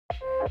Hi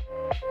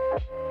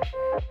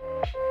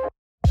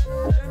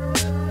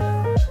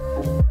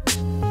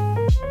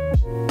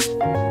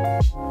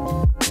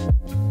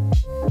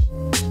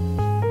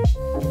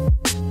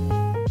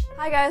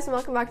guys, and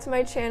welcome back to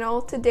my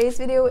channel. Today's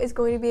video is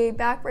going to be a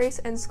back brace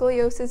and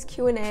scoliosis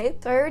Q&A.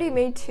 So I already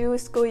made two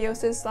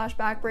scoliosis /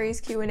 back brace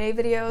Q&A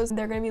videos.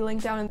 They're going to be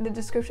linked down in the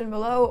description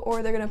below,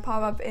 or they're going to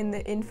pop up in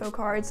the info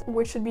cards,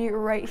 which should be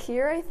right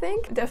here, I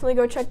think. Definitely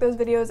go check those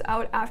videos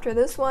out after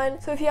this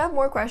one. So if you have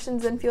more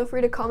questions, then feel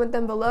free to comment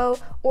them below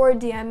or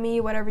DM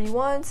me whatever you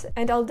want,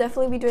 and I'll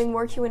definitely be doing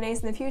more Q&As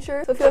in the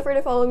future. So feel free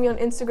to follow me on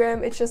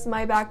Instagram. It's just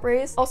my back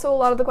brace. Also, a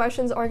lot of the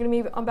questions are going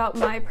to be about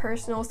my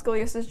personal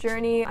scoliosis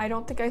journey. I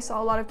don't think I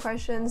saw a lot of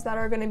questions that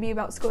are going to be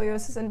about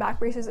scoliosis and back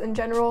braces in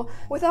general.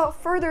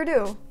 Without further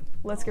ado,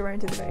 let's get right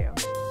into the video.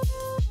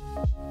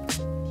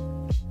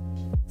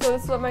 So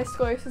this is what my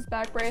scoliosis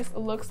back brace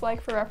looks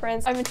like for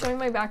reference. I've been showing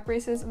my back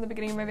braces in the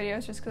beginning of my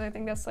videos just because I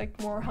think that's like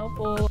more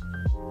helpful.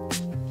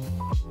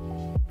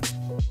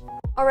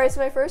 Alright, so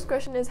my first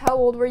question is, how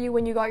old were you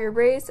when you got your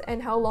brace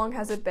and how long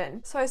has it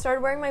been? So I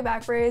started wearing my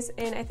back brace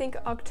in, I think,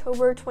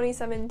 October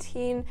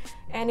 2017,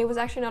 and it was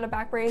actually not a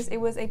back brace, it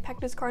was a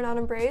pectus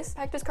carinatum brace.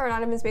 Pectus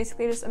carinatum is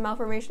basically just a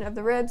malformation of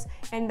the ribs,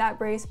 and that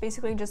brace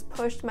basically just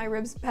pushed my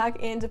ribs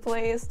back into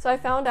place. So I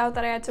found out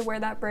that I had to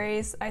wear that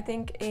brace, I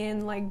think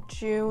in like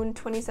June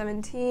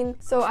 2017.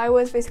 So I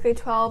was basically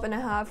 12 and a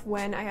half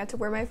when I had to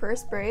wear my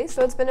first brace.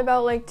 So it's been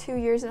about like 2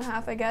 years and a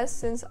half, I guess,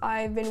 since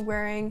I've been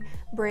wearing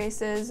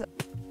braces.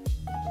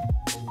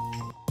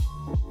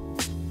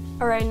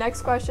 Alright,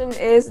 next question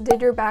is,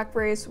 did your back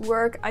brace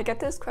work? I get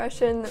this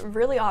question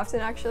really often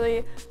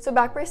actually. So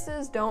back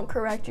braces don't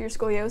correct your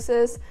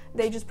scoliosis,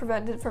 they just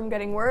prevent it from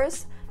getting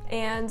worse.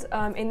 And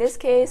in this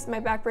case, my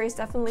back brace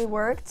definitely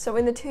worked. So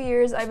in the 2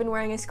 years I've been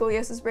wearing a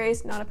scoliosis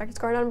brace, not a pectus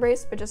carinatum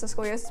brace, but just a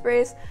scoliosis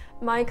brace,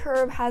 my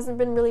curve hasn't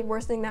been really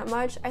worsening that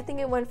much. I think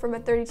it went from a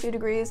 32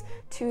 degrees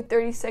to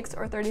 36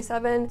 or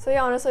 37. So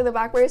yeah, honestly, the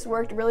back brace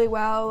worked really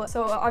well.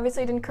 So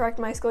obviously it didn't correct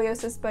my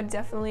scoliosis, but it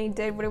definitely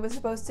did what it was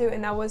supposed to,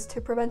 and that was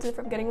to prevent it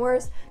from getting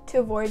worse, to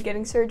avoid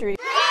getting surgery.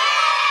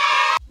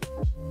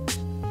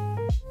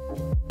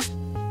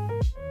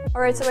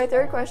 Alright, so my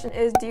third question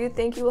is, do you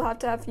think you will have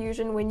to have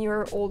fusion when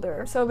you're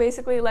older? So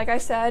basically, like I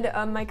said,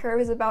 my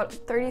curve is about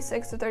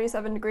 36 to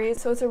 37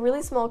 degrees, so it's a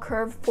really small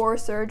curve for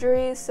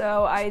surgery,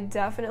 so I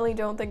definitely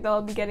don't think that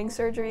I'll be getting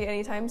surgery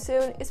anytime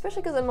soon,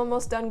 especially because I'm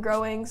almost done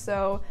growing,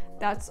 so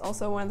that's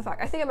also one of the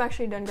factors. I think I'm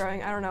actually done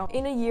growing, I don't know.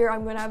 In a year,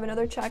 I'm going to have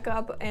another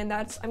checkup, and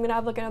I'm going to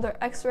have like another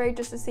x-ray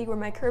just to see where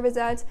my curve is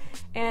at,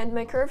 and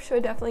my curve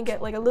should definitely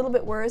get like a little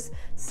bit worse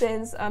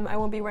since I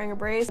won't be wearing a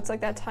brace. It's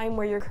like that time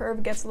where your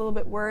curve gets a little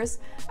bit worse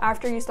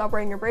after you stop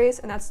wearing your brace,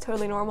 and that's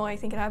totally normal. I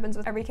think it happens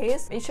with every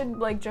case. It should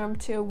like jump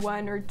to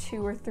 1 or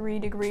 2 or 3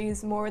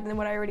 degrees more than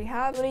what I already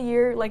have. In a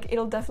year, like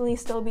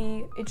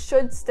it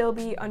should still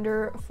be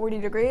under 40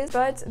 degrees,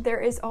 but there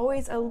is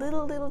always a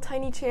little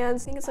tiny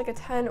chance, I think it's like a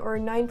 10 or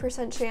 9%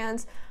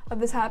 chance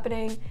of this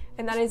happening,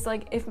 and that is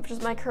like if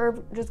just my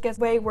curve just gets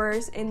way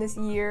worse in this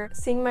year.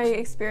 Seeing my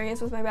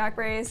experience with my back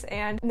brace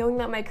and knowing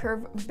that my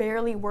curve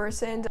barely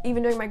worsened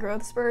even during my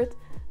growth spurt,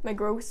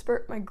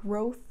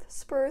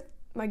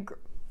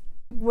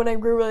 when I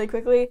grew really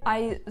quickly,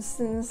 I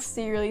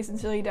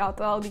sincerely doubt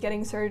that I'll be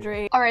getting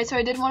surgery. Alright, so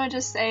I did want to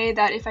just say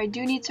that if I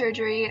do need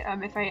surgery,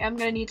 if I am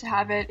going to need to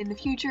have it in the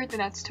future, then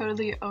that's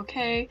totally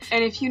okay.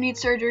 And if you need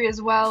surgery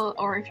as well,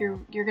 or if you're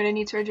going to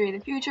need surgery in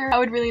the future, I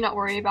would really not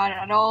worry about it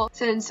at all,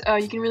 since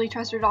you can really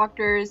trust your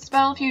doctors.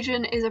 Spinal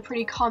fusion is a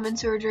pretty common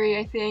surgery,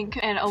 I think,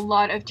 and a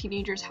lot of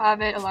teenagers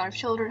have it, a lot of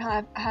children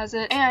has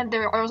it, and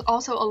there are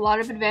also a lot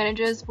of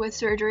advantages with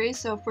surgery.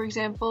 So for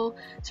example,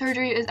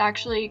 surgery is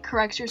actually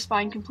corrects your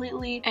spine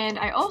completely. And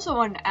I also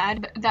want to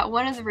add that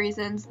one of the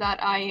reasons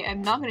that I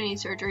am not going to need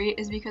surgery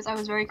is because I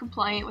was very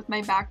compliant with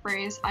my back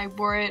brace. I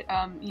wore it,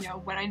 you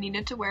know, when I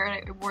needed to wear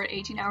it. I wore it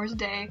 18 hours a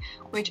day,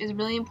 which is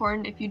really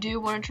important. If you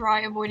do want to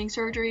try avoiding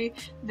surgery,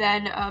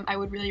 then I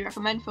would really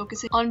recommend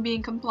focusing on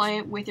being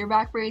compliant with your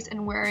back brace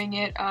and wearing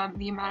it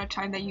the amount of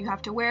time that you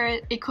have to wear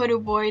it. It could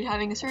avoid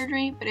having a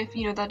surgery, but if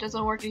you know that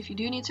doesn't work, if you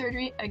do need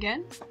surgery,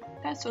 again,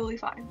 that's totally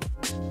fine.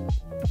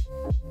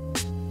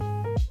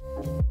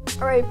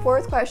 Alright,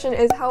 fourth question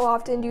is, how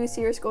often do you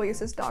see your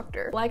scoliosis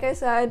doctor? Like I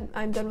said,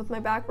 I'm done with my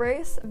back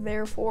brace,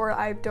 therefore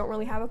I don't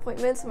really have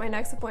appointments. My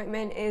next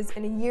appointment is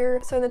in a year.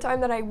 So in the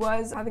time that I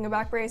was having a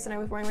back brace and I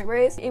was wearing my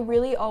brace, it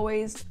really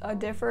always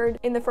differed.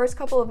 In the first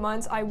couple of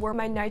months I wore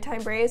my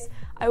nighttime brace.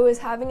 I was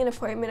having an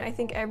appointment, I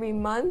think every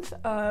month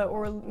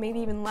or maybe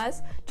even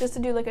less, just to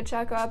do like a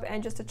checkup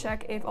and just to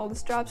check if all the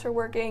straps are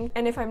working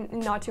and if I'm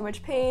not too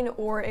much pain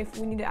or if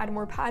we need to add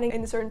more padding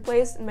in a certain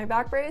place in my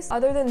back brace.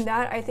 Other than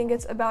that, I think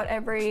it's about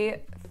every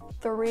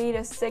 3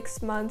 to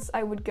 6 months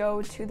I would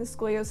go to the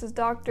scoliosis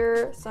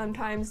doctor.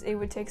 Sometimes it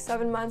would take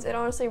 7 months. It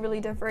honestly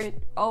really differed.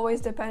 It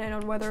always depended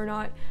on whether or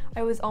not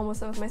I was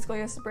almost done with my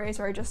scoliosis brace,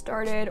 or I just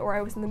started, or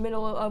I was in the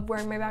middle of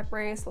wearing my back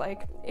brace.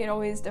 Like, it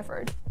always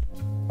differed.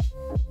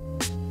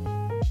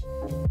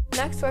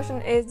 Next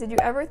question is, did you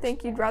ever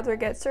think you'd rather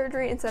get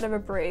surgery instead of a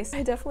brace?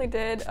 I definitely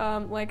did,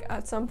 like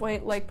at some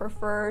point, like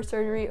prefer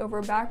surgery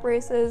over back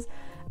braces.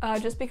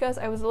 Just because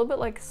I was a little bit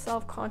like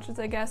self-conscious,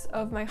 I guess,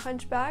 of my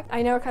hunchback.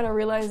 I never kind of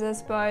realized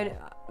this, but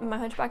my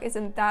hunchback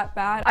isn't that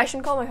bad. I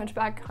shouldn't call my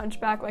hunchback,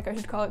 like I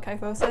should call it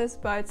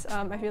kyphosis, but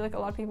I feel like a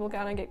lot of people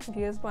kind of get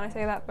confused when I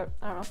say that, but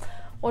I don't know.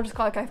 We'll just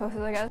call it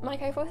kyphosis, I guess. My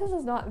kyphosis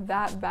is not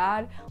that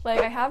bad. Like,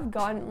 I have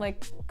gotten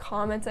like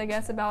comments, I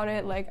guess, about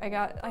it. Like,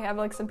 I have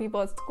like some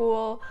people at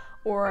school,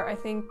 or I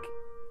think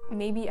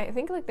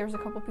like there's a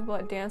couple people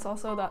at dance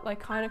also that like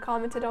kind of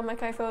commented on my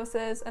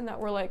kyphosis and that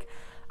were like,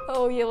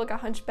 oh, you look a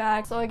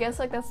hunchback. So I guess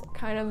like that's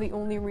kind of the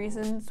only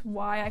reasons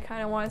why I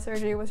kind of wanted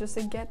surgery, was just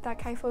to get that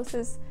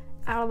kyphosis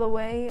out of the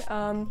way,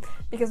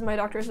 because my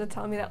doctors would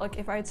tell me that like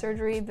if I had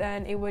surgery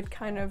then it would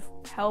kind of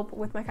help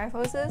with my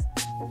kyphosis.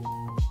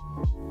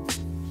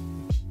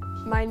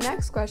 My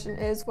next question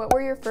is, what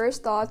were your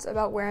first thoughts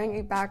about wearing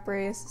a back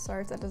brace?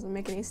 Sorry if that doesn't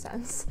make any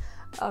sense.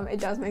 It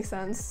does make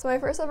sense. So my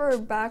first ever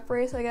back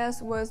brace, I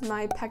guess, was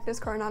my pectus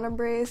carinatum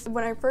brace.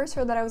 When I first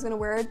heard that I was gonna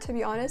wear it, to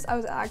be honest, I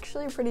was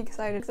actually pretty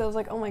excited, because I was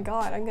like, oh my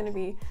god, I'm gonna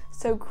be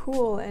so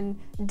cool and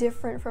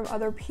different from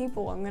other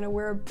people. I'm gonna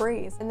wear a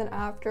brace. And then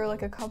after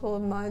like a couple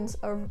of months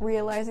of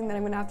realizing that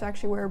I'm gonna have to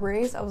actually wear a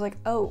brace, I was like,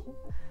 oh,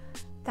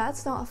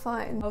 that's not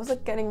fun. I was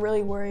like getting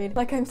really worried.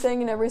 Like I'm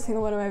saying in every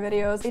single one of my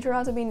videos, it turned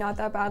out to be not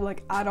that bad,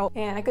 like at all.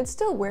 And I could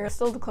still wear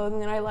the clothing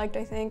that I liked,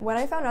 I think. When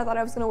I found out that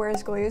I was gonna wear a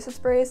scoliosis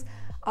brace,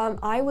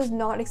 I was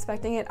not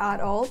expecting it at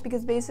all,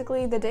 because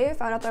basically the day I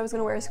found out that I was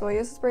going to wear a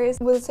scoliosis brace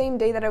was the same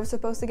day that I was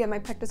supposed to get my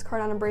pectus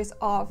carinatum brace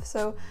off.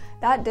 So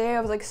that day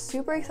I was like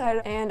super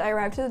excited, and I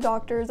arrived to the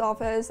doctor's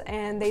office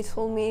and they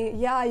told me,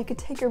 yeah, you could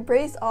take your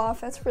brace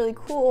off, that's really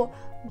cool,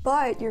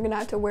 but you're gonna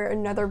have to wear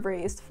another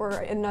brace for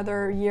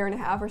another year and a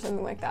half or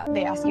something like that.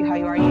 They ask you how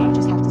you are, you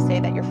just have to say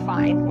that you're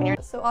fine when you're...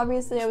 So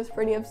obviously I was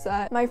pretty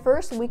upset. My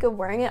first week of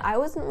wearing it, I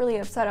wasn't really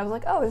upset. I was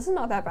like, oh, this is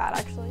not that bad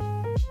actually.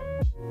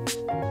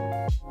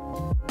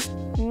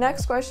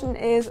 Next question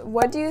is,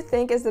 what do you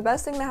think is the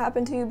best thing that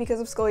happened to you because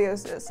of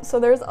scoliosis? So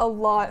there's a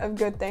lot of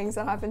good things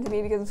that happened to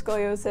me because of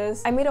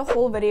scoliosis. I made a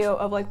whole video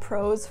of like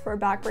pros for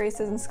back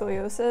braces and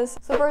scoliosis.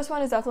 So the first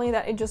one is definitely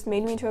that it just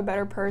made me into a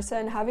better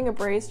person. Having a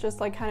brace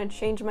just like kind of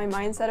changed my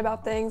mindset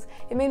about things.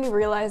 It made me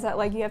realize that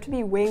like you have to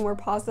be way more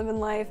positive in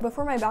life.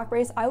 Before my back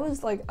brace, I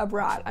was like a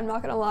brat. I'm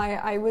not gonna lie.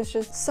 I was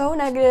just so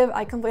negative.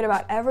 I complained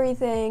about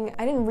everything.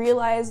 I didn't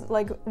realize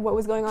like what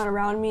was going on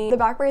around me. The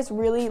back brace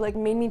really like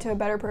made me to a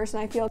better person,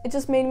 I feel. It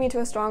just made me to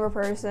a stronger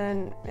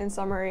person, in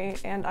summary,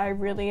 and I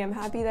really am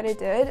happy that it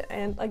did.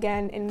 And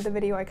again, in the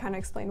video I kind of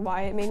explained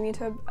why it made me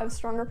to a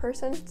stronger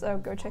person, so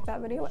go check that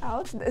video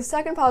out. The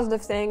second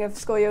positive thing of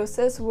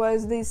scoliosis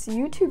was this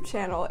YouTube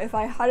channel. If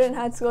I hadn't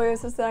had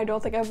scoliosis, then I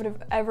don't think I would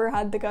have ever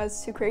had the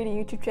guts to create a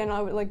YouTube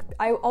channel.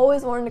 I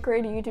always wanted to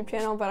create a YouTube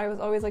channel, but I was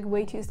always like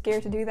way too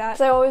scared to do that.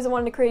 So I always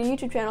wanted to create a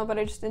YouTube channel, but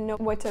I just didn't know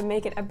what to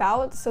make it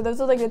about. So those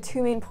are like the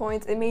two main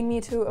points. It made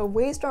me to a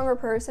way stronger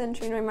person,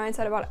 changed my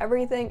mindset about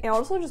everything. It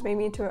also just made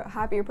me to a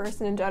happier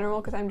person in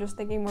general, because I'm just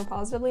thinking more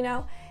positively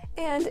now,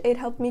 and it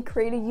helped me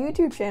create a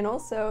YouTube channel,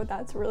 so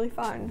that's really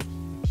fun.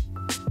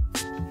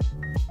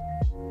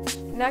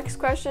 Next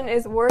question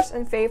is, worst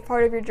and fave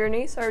part of your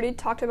journey. So I already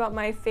talked about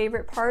my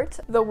favorite part.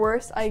 The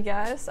worst, I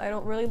guess. I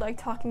don't really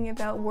like talking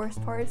about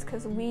worst parts,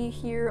 because we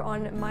here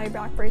on my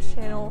back brace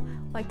channel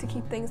like to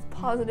keep things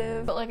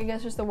positive. But like, I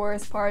guess just the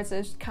worst parts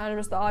is kind of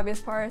just the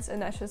obvious parts,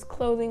 and that's just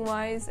clothing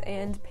wise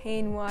and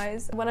pain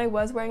wise. When I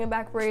was wearing a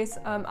back brace,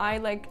 I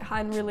like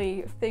hadn't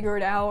really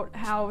figured out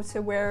how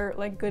to wear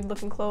like good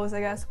looking clothes, I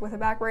guess, with a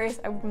back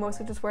brace. I would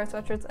mostly just wear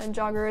sweatshirts and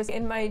joggers.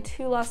 In my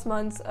 2 last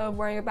months of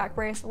wearing a back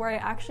brace, where I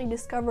actually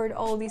discovered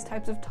all of these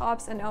types of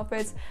tops and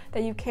outfits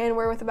that you can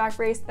wear with a back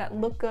brace that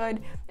look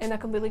good and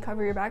that completely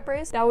cover your back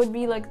brace, that would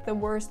be like the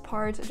worst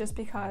part, just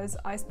because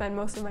I spent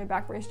most of my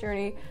back brace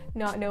journey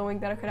not knowing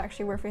that I could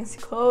actually wear fancy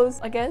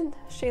clothes. Again,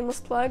 shameless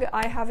plug,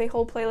 I have a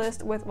whole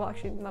playlist with, well,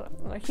 actually not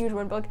a huge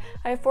one, but like,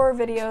 I have 4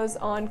 videos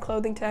on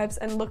clothing tips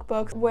and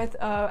lookbooks with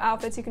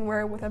outfits you can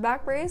wear with a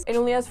back brace. It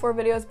only has 4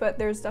 videos, but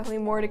there's definitely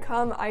more to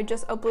come. I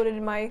just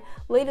uploaded my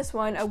latest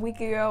one a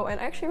week ago, and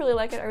I actually really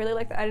like it. I really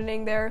like the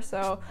editing there,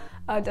 so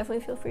definitely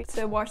feel free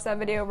to watch that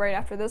video right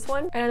after this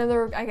one. And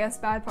another, I guess,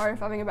 bad part of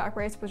having a back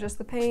brace was just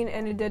the pain,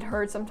 and it did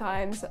hurt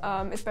sometimes,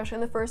 especially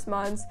in the first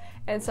months,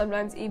 and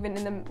sometimes even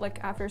in the like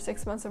after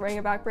 6 months of wearing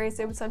a back brace,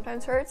 it would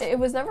sometimes hurt. It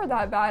was never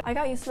that bad. I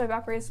got used to my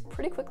back brace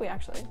pretty quickly,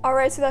 actually.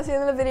 Alright, so that's the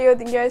end of the video.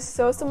 Thank you guys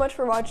so much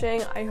for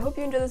watching. I hope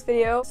you enjoyed this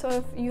video. So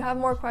if you have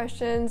more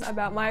questions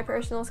about my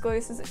personal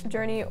scoliosis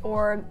journey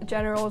or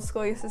general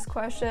scoliosis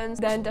questions,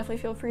 then definitely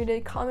feel free to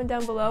comment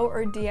down below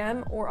or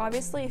DM, or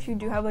obviously if you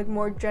do have like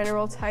more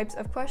general types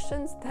of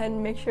questions,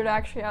 then make sure to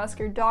actually ask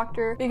your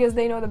doctor because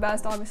they know the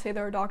best. Obviously,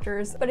 they're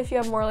doctors. But if you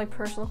have more like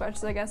personal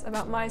questions, I guess,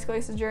 about my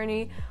scoliosis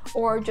journey,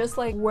 or just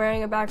like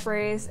wearing a back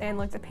brace and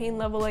like the pain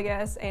level, I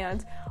guess,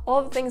 and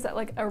all the things that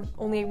like are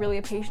only really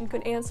a patient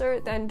could answer,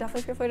 then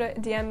definitely feel free to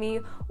DM me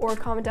or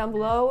comment down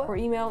below or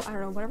email, I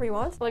don't know, whatever you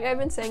want. Like I've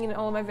been saying in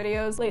all of my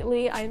videos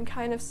lately, I'm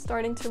kind of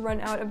starting to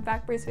run out of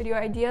back brace video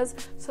ideas,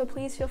 so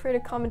please feel free to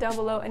comment down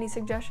below any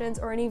suggestions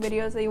or any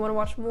videos that you want to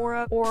watch more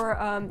of, or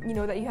you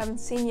know, that you haven't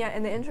seen yet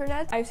in the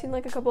internet. I've seen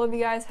like a couple of you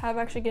guys have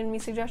actually given me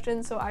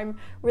suggestions, so I'm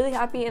really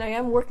happy and I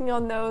am working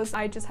on those.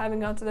 I just haven't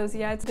got to those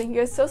yet. So thank you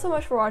guys so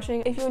much for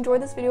watching. If you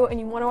enjoyed this video and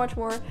you want to watch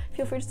more,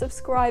 feel free to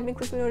subscribe and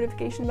click the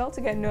notification bell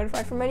to get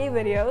notified from any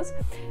videos.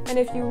 And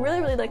if you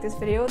really like this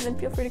video, then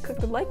feel free to click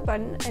the like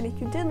button. And if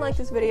you didn't like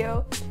this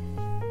video,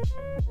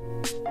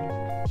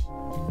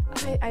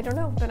 I don't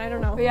know, then I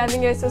don't know. But yeah,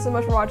 thank you guys so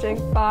much for watching.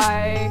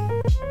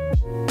 Bye.